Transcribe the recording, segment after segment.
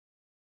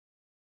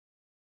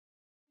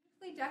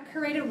beautifully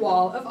decorated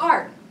wall of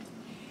art.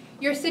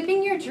 You're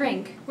sipping your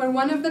drink when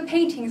one of the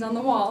paintings on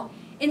the wall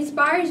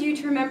inspires you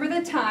to remember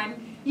the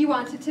time you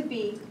wanted to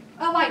be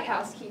a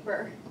lighthouse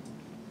keeper.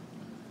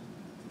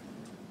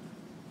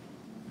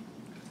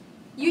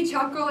 You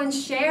chuckle and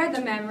share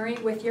the memory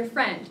with your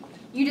friend.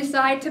 You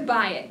decide to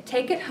buy it,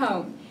 take it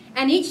home,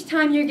 and each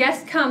time your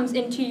guest comes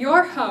into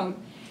your home,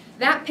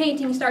 that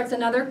painting starts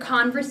another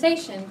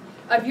conversation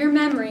of your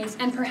memories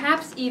and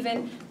perhaps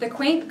even the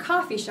quaint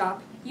coffee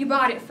shop you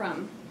bought it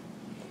from.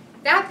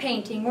 That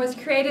painting was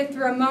created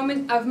through a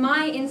moment of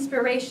my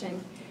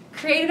inspiration,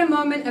 created a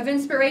moment of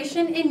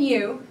inspiration in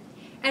you,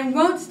 and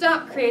won't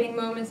stop creating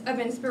moments of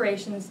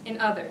inspirations in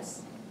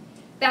others.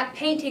 That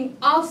painting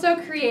also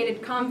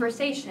created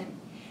conversation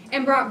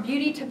and brought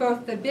beauty to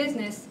both the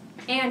business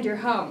and your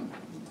home.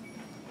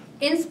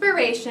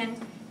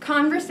 Inspiration,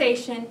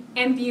 conversation,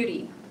 and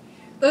beauty.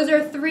 Those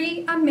are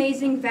three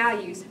amazing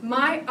values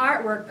my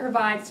artwork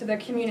provides to the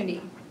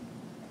community.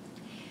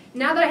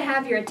 Now that I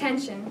have your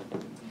attention,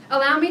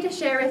 allow me to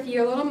share with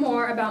you a little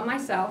more about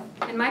myself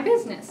and my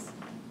business.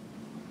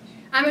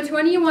 I'm a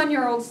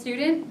 21-year-old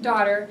student,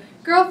 daughter,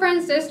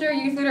 girlfriend, sister,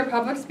 youth leader,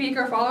 public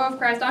speaker, follower of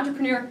Christ,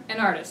 entrepreneur, and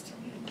artist.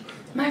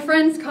 My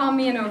friends call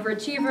me an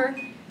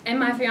overachiever, and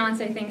my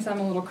fiance thinks I'm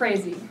a little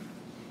crazy.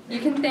 You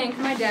can thank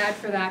my dad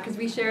for that because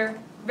we share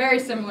very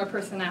similar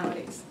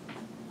personalities.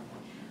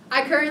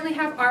 I currently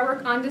have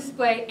artwork on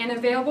display and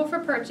available for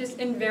purchase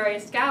in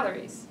various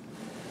galleries.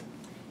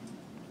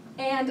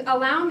 And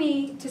allow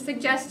me to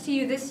suggest to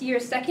you this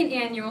year's second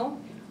annual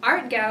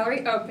art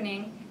gallery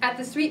opening at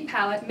the Sweet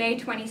Palette, May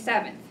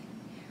 27th,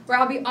 where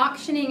I'll be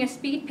auctioning a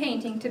speed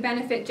painting to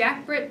benefit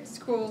Jack Britt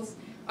School's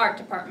art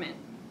department.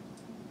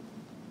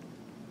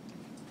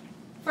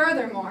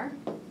 Furthermore,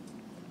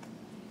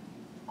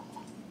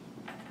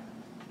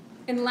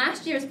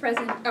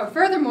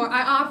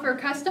 I offer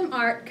custom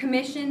art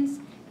commissions,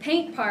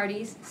 paint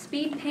parties,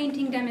 speed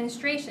painting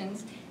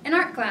demonstrations, and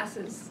art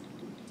classes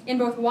in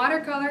both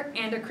watercolor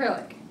and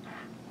acrylic.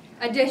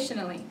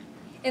 Additionally,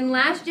 in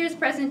last year's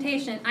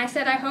presentation, I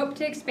said I hope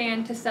to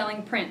expand to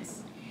selling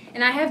prints,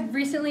 and I have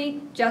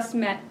recently just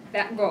met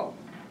that goal.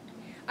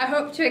 I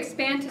hope to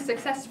expand to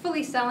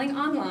successfully selling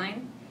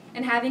online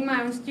and having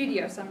my own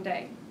studio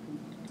someday.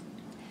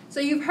 So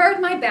you've heard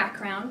my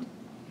background.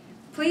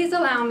 Please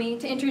allow me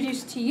to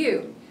introduce to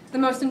you the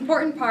most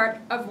important part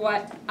of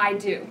what I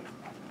do.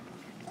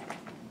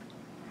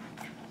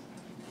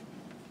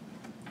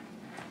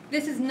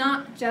 This is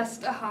not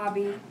just a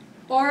hobby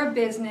or a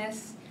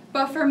business,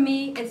 but for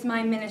me, it's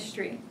my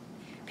ministry.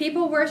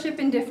 People worship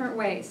in different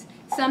ways.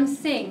 Some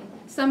sing,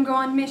 some go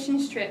on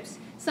mission trips,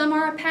 some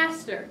are a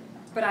pastor,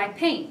 but I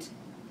paint.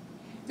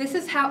 This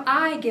is how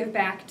I give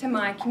back to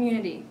my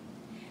community.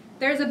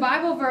 There's a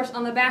Bible verse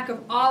on the back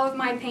of all of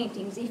my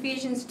paintings,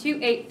 Ephesians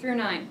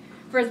 2:8-9.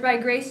 For as by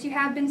grace you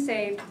have been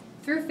saved,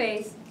 through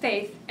faith,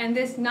 and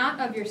this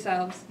not of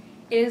yourselves,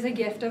 it is a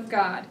gift of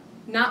God,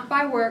 not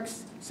by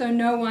works, so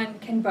no one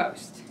can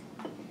boast.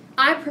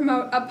 I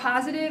promote a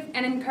positive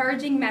and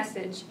encouraging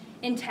message,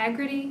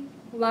 integrity,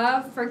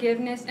 love,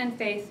 forgiveness, and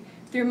faith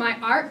through my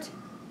art,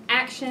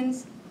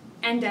 actions,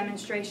 and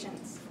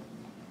demonstrations.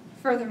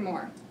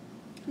 Furthermore,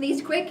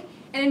 these quick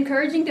and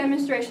encouraging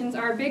demonstrations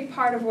are a big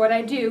part of what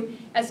I do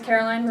as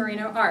Caroline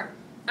Merino Art.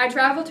 I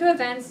travel to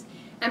events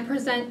and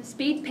present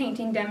speed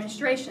painting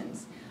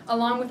demonstrations,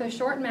 along with a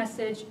short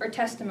message or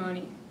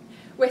testimony.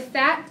 With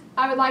that,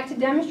 I would like to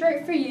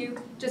demonstrate for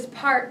you just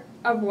part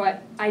of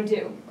what I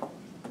do.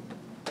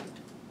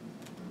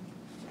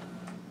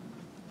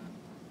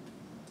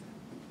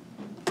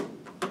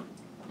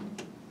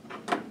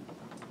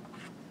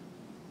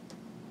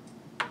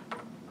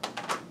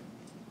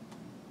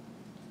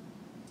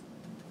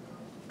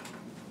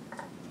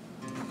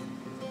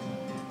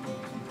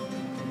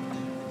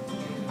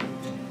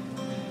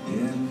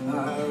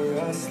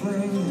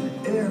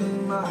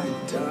 In my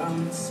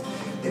doubts,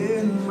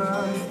 in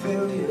my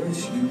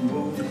failures, you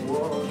won't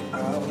walk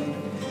out.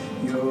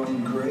 Your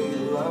great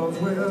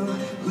love will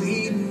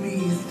lead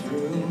me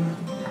through.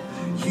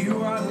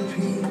 You are the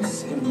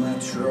peace in my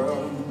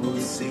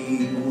troubled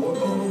sea.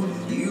 Whoa,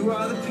 you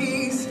are the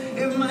peace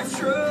in my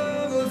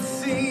troubled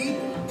sea.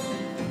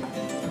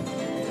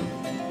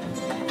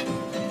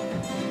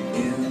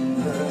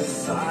 In the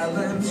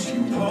silence,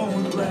 you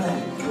won't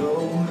let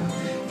go.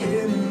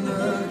 In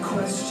the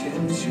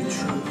questions, your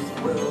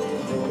truth will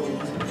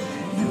hold.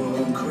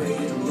 Your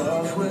great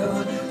love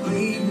will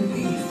lead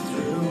me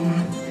through.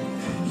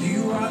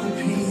 You are the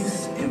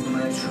peace in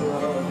my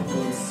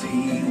troubled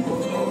sea.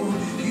 Whoa,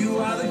 you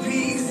are the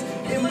peace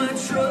in my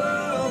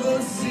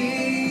troubled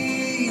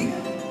sea.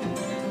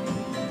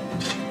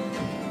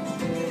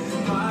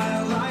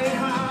 My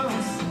lighthouse.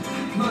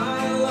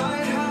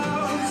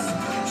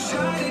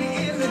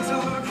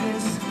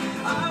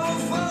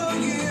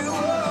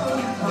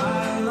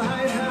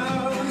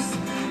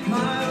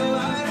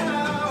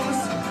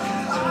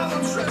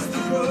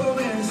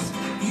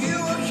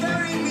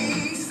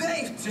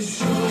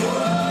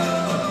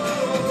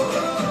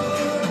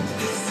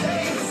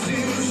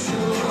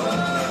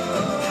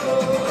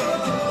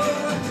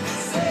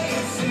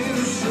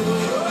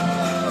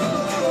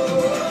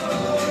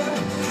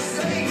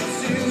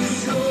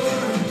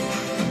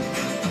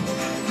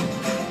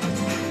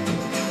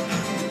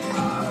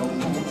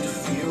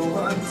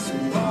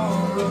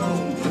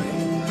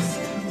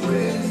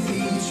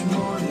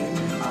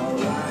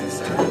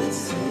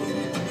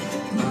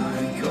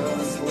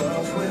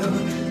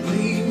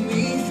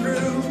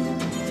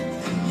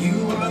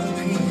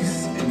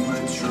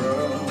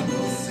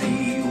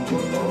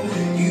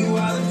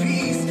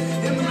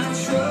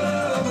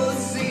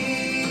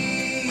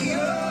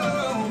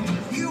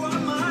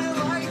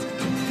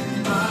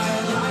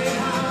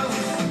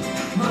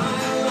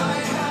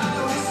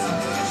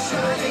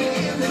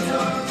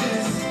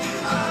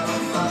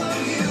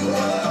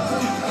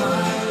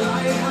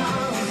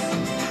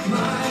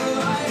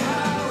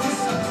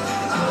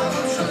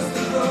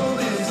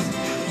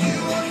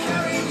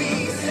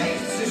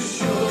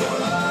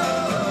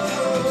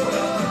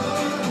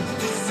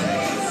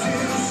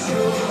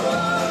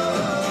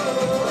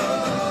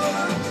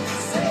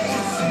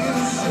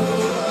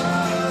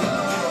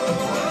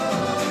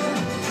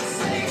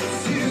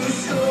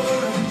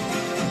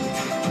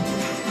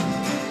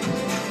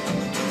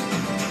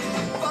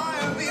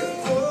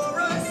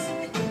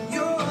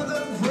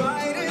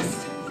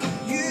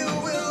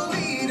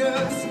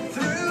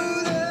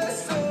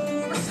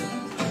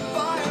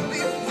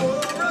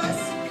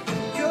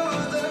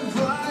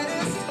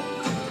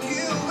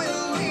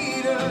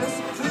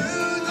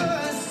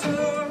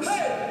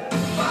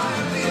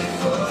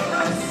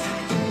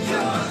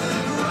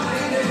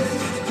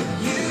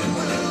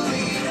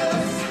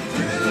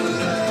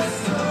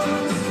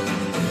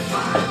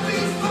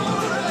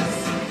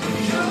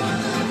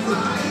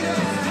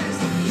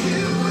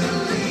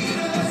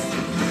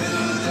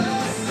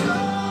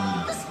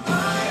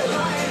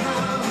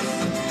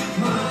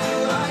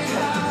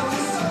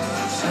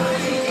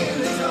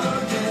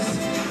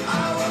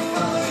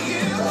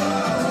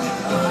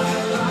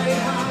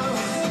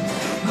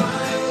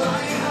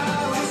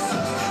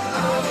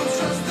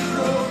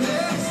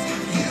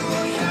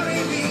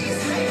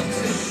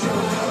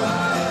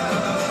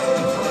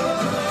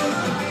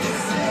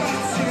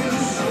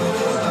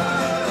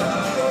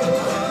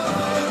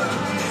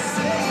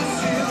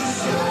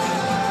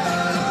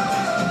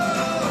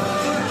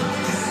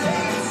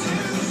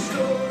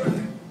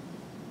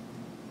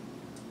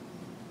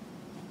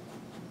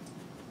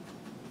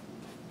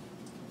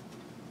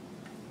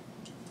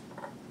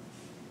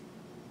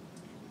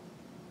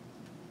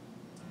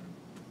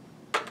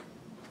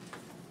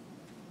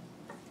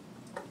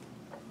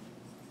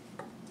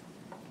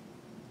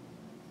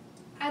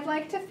 I'd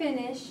like to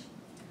finish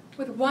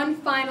with one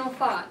final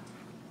thought.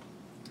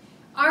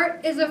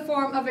 Art is a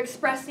form of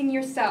expressing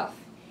yourself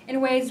in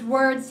ways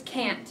words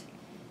can't.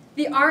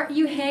 The art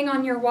you hang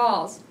on your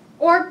walls,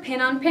 or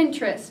pin on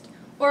Pinterest,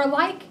 or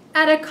like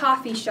at a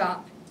coffee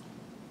shop,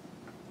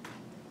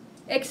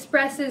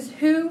 expresses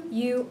who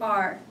you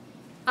are.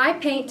 I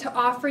paint to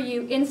offer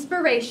you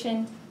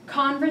inspiration,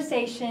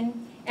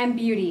 conversation, and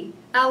beauty.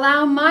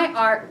 Allow my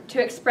art to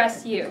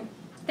express you.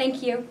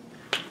 Thank you.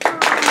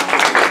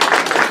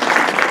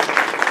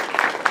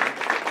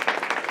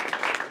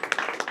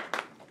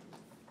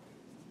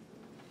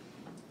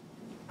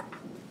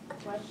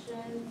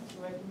 Questions,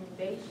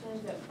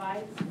 recommendations,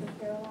 advice for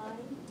Caroline?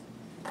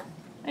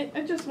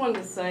 I just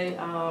wanted to say,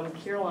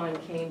 Caroline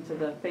came to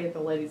the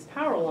Fayetteville Ladies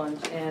Power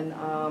Lunch and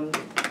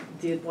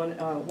did one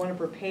of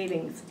her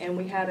paintings, and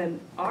we had an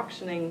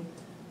auctioning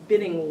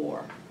bidding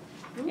war.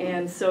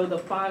 And so the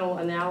final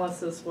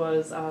analysis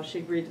was she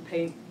agreed to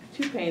pay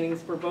 2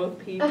 paintings for both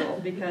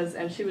people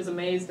and she was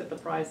amazed at the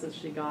prices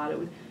she got.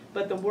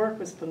 But the work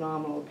was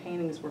phenomenal. The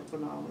paintings were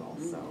phenomenal.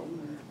 So,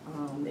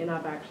 and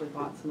I've actually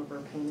bought some of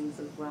her paintings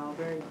as well.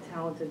 Very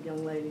talented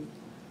young lady.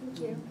 Thank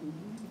you.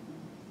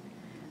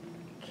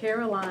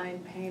 Caroline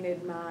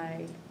painted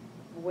my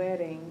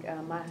wedding.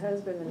 My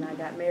husband and I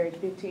got married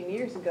 15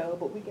 years ago,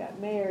 but we got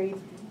married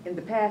in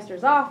the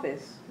pastor's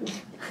office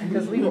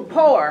because we were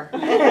poor.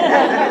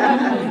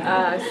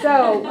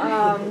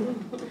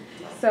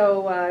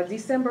 So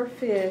December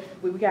 5th,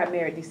 we got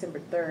married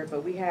December 3rd,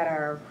 but we had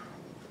our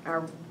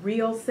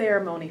real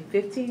ceremony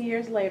 15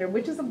 years later,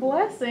 which is a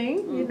blessing,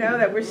 you know,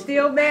 that we're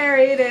still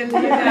married and,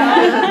 you know,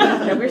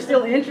 that we're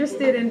still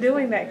interested in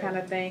doing that kind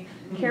of thing.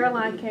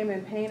 Caroline came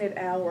and painted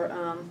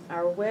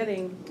our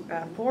wedding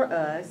for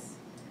us,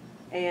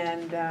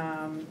 and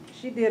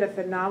she did a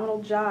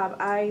phenomenal job.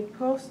 I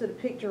posted a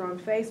picture on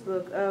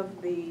Facebook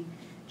of the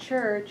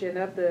church and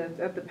of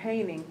the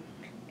painting,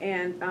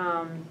 and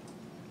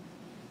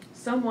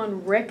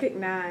someone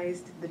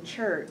recognized the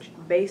church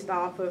based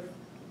off of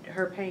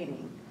her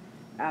painting.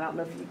 I don't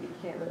know if you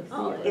can't really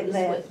see it. It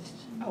left.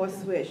 Oh, it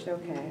switched.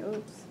 Okay.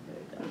 Oops.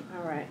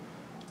 All right.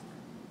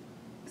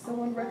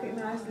 Someone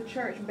recognized the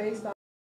church based off